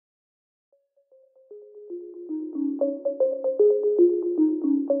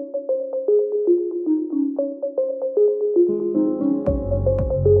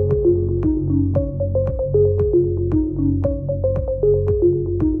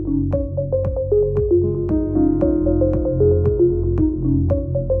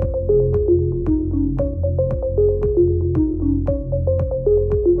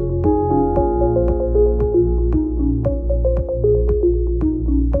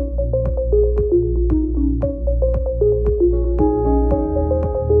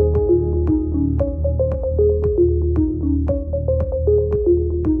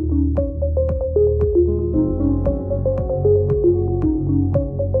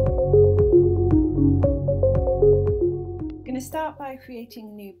Start by creating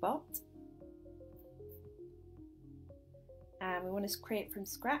a new bot, and we want to create from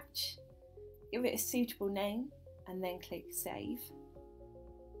scratch. Give it a suitable name and then click save.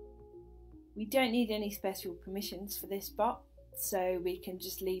 We don't need any special permissions for this bot, so we can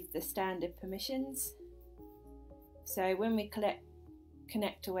just leave the standard permissions. So when we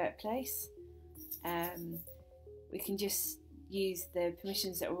connect to Workplace, we can just use the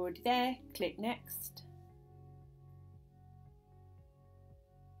permissions that are already there. Click next.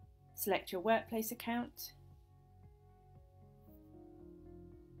 Select your Workplace account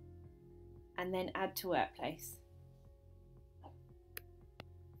and then add to Workplace.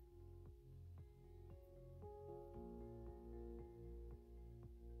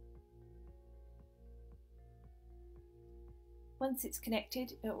 Once it's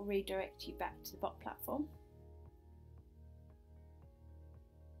connected, it will redirect you back to the bot platform.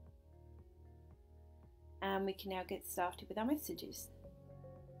 And we can now get started with our messages.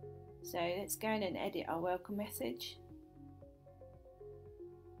 So let's go in and edit our welcome message.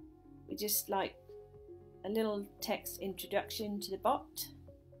 We just like a little text introduction to the bot.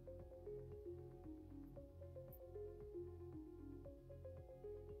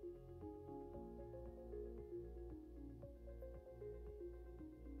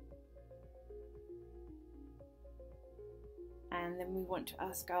 And then we want to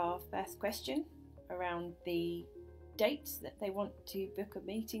ask our first question around the dates that they want to book a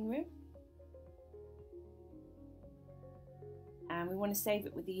meeting room, and we want to save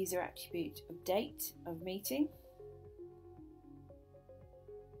it with the user attribute of date of meeting.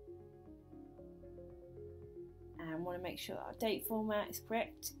 And want to make sure that our date format is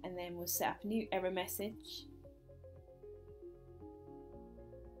correct, and then we'll set up a new error message.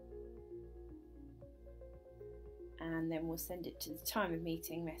 And then we'll send it to the time of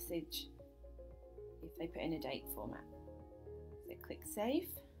meeting message if they put in a date format. So click save.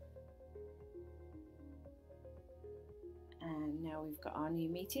 And now we've got our new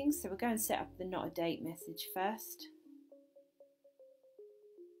meetings. So we're going to set up the not a date message first.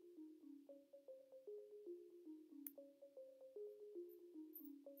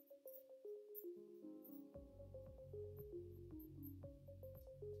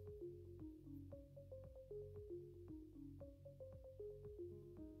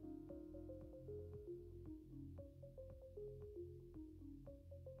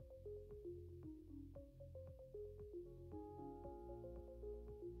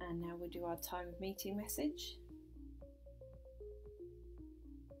 And now we'll do our time of meeting message.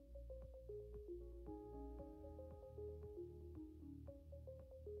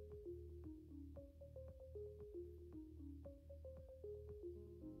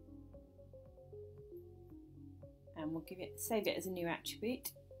 And we'll save it as a new attribute.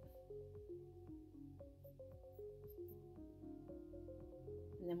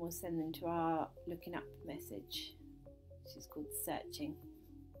 And then we'll send them to our looking up message, which is called searching.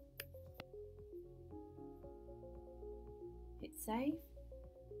 Hit save,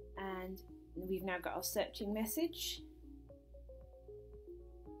 and we've now got our searching message.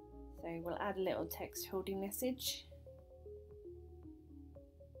 So we'll add a little text holding message.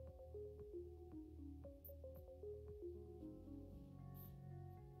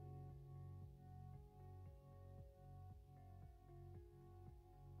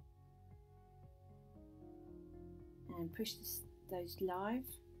 And push those live.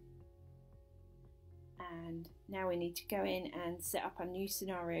 And now we need to go in and set up our new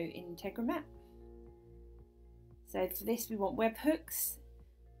scenario in Integromat. So for this we want webhooks,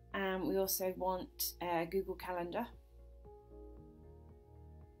 and we also want Google Calendar.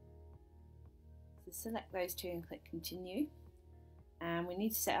 So select those two and click continue. And we need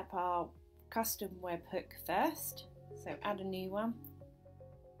to set up our custom webhook first. So add a new one.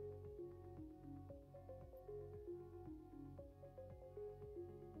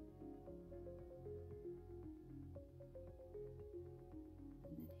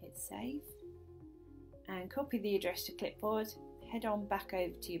 Save, and copy the address to clipboard, head on back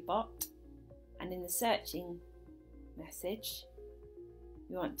over to your bot, and in the searching message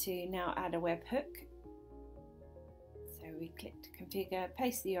we want to now add a webhook. So we click to configure,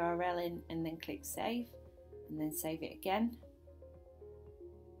 paste the URL in, and then click save, and then save it again.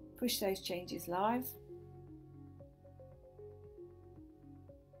 Push those changes live.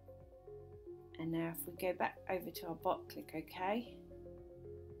 And now if we go back over to our bot, click OK,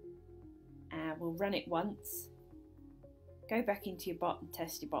 and we'll run it once. Go back into your bot and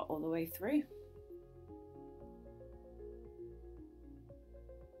test your bot all the way through.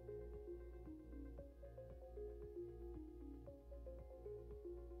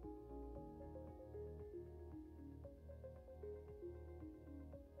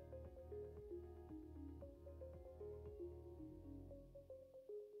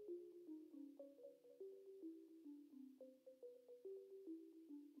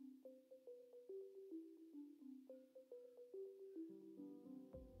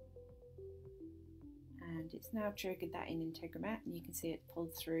 And it's now triggered that in Integromat, and you can see it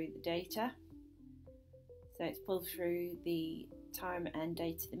pulled through the data. So it's pulled through the time and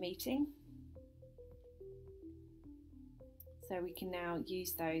date of the meeting. So we can now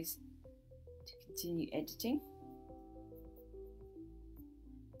use those to continue editing.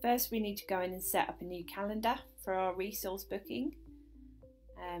 First we need to go in and set up a new calendar for our resource booking.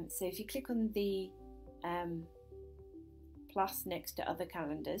 So if you click on the plus next to other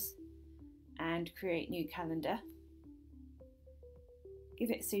calendars and create new calendar, give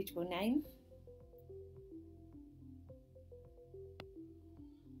it a suitable name.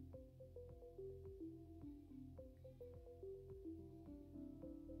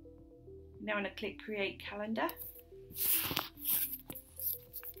 Now I'm going to click create calendar.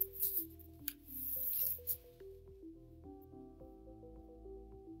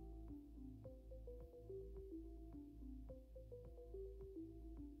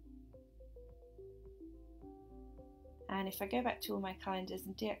 And if I go back to all my calendars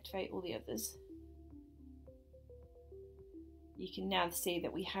and deactivate all the others, you can now see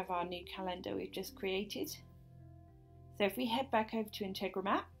that we have our new calendar we've just created. So if we head back over to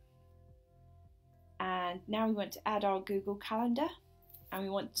Integromat, and now we want to add our Google Calendar, and we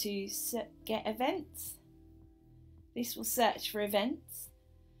want to get events. This will search for events.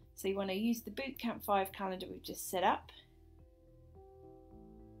 So you want to use the Bootcamp 5 calendar we've just set up.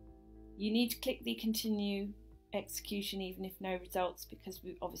 You need to click the continue execution even if no results, because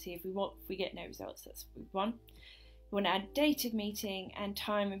obviously if we get no results, that's what we want. You want to add date of meeting and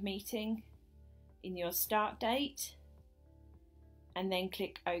time of meeting in your start date, and then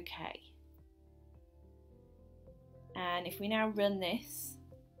click OK. And if we now run this,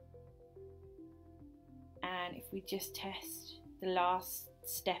 and if we just test the last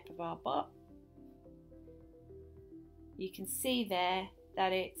step of our bot, you can see there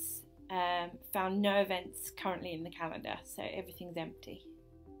that it's found no events currently in the calendar, so everything's empty.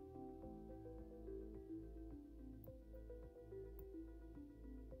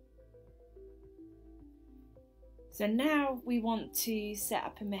 So now we want to set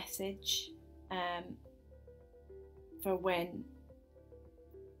up a message for when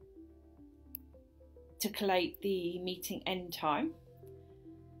to collate the meeting end time.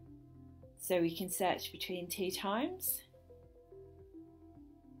 So we can search between two times.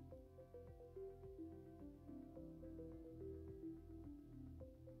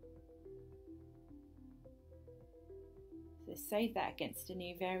 So save that against a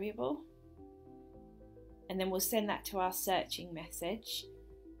new variable, and then we'll send that to our searching message.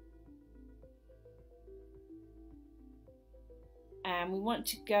 And we want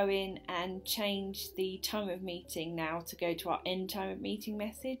to go in and change the time of meeting now to go to our end time of meeting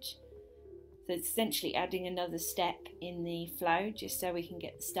message. So it's essentially adding another step in the flow just so we can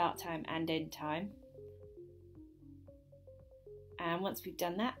get the start time and end time. And once we've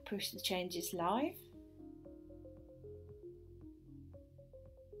done that, push the changes live.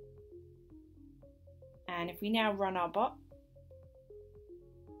 And if we now run our bot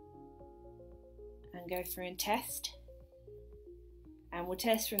and go through and test, and we'll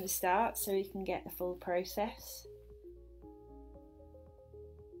test from the start so we can get the full process.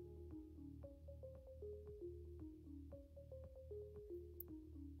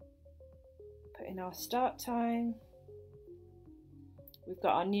 Put in our start time. We've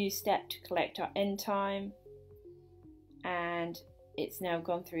got our new step to collect our end time, and it's now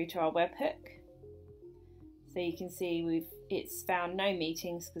gone through to our webhook. So you can see it's found no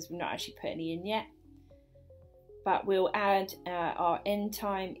meetings because we've not actually put any in yet. But we'll add our end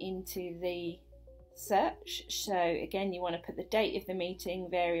time into the search. So again, you want to put the date of the meeting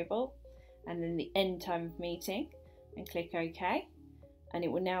variable, and then the end time of meeting, and click OK, and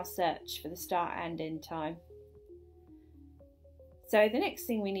it will now search for the start and end time. So the next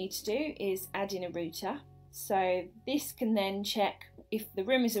thing we need to do is add in a router. So this can then check if the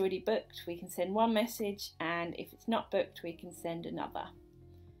room is already booked, we can send one message, and if it's not booked, we can send another.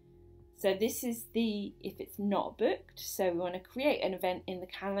 So this is the if it's not booked. So we want to create an event in the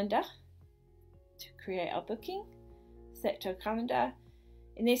calendar to create our booking, set to a calendar.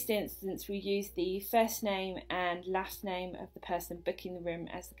 In this instance, we use the first name and last name of the person booking the room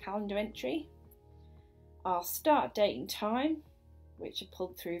as the calendar entry. Our start date and time, which are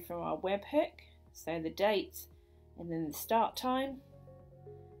pulled through from our webhook. So the date and then the start time.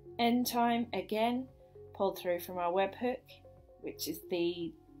 End time, again, pulled through from our webhook, which is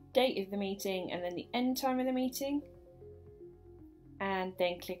the date of the meeting and then the end time of the meeting. And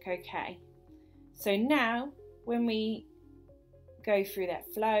then click OK. So now, when we go through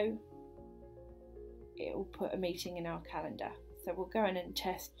that flow, it will put a meeting in our calendar. So we'll go in and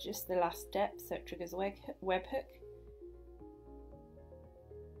test just the last step, so it triggers a webhook.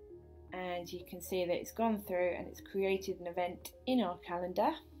 And you can see that it's gone through and it's created an event in our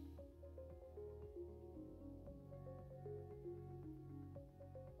calendar.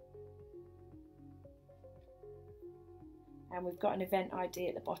 And we've got an event ID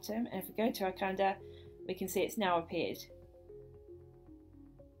at the bottom, and if we go to our calendar, we can see it's now appeared.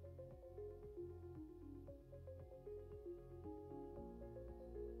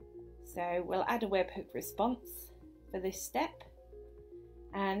 So we'll add a webhook response for this step,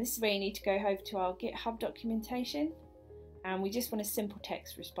 and this is where you need to go over to our GitHub documentation, and we just want a simple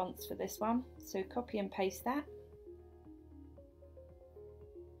text response for this one. So copy and paste that,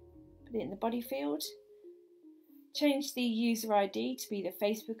 put it in the body field, change the user ID to be the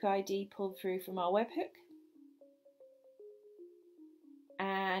Facebook ID pulled through from our webhook,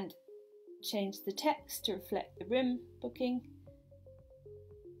 and change the text to reflect the room booking.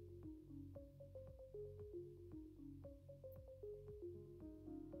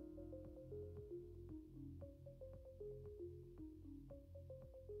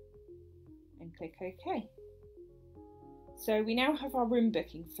 And click OK. So we now have our room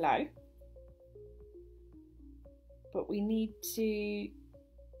booking flow, but we need to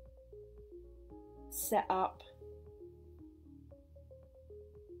set up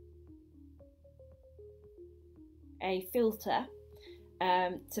a filter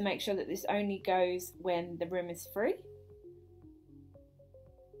to make sure that this only goes when the room is free.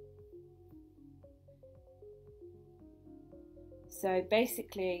 So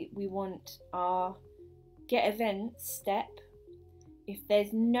basically we want our get events step. If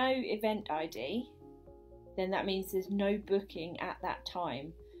there's no event ID, then that means there's no booking at that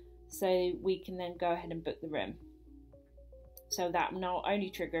time. So we can then go ahead and book the room. So that will now only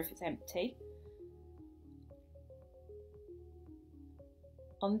trigger if it's empty.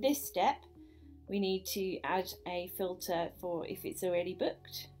 On this step, we need to add a filter for if it's already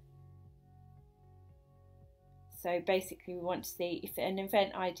booked. So basically we want to see if an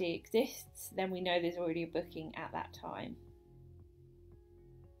event ID exists, then we know there's already a booking at that time.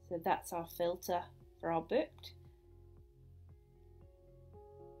 So that's our filter for our booked.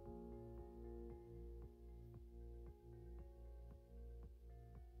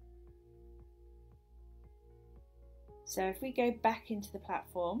 So if we go back into the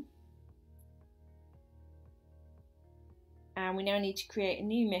platform, and we now need to create a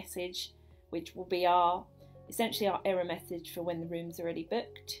new message, which will be essentially our error message for when the room's already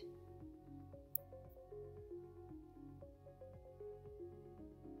booked.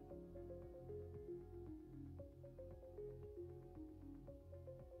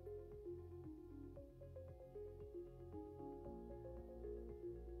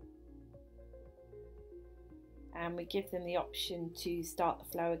 And we give them the option to start the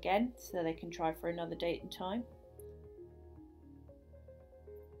flow again, so they can try for another date and time.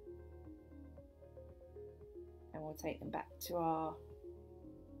 And we'll take them back to our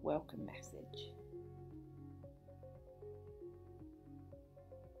welcome message.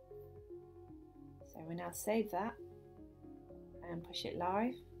 So we now save that and push it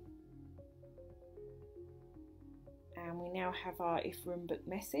live. And we now have our if room book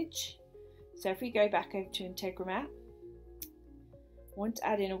message. So if we go back over to Integromat, we want to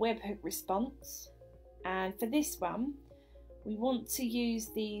add in a webhook response, and for this one we want to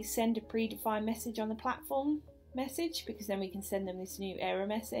use the send a predefined message on the platform message, because then we can send them this new error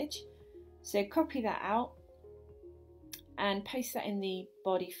message. So copy that out and paste that in the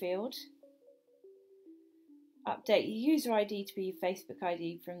body field. Update your user ID to be your Facebook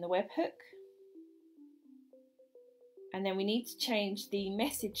ID from the webhook. And then we need to change the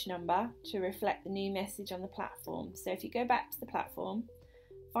message number to reflect the new message on the platform. So if you go back to the platform,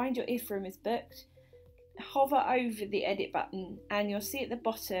 find your if room is booked, hover over the edit button, and you'll see at the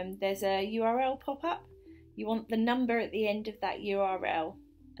bottom there's a URL pop up. You want the number at the end of that URL,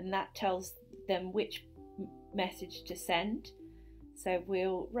 and that tells them which message to send. So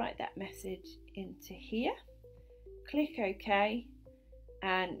we'll write that message into here, click OK,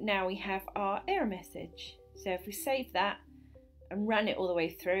 and now we have our error message. So if we save that and run it all the way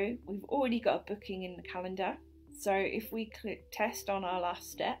through, we've already got a booking in the calendar. So if we click test on our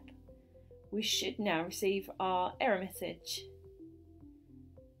last step, we should now receive our error message.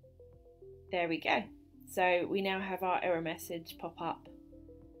 There we go. So we now have our error message pop up.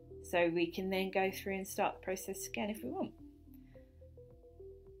 So we can then go through and start the process again if we want.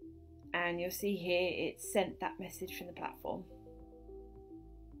 And you'll see here it's sent that message from the platform.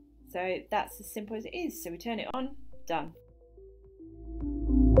 So that's as simple as it is. So we turn it on, done.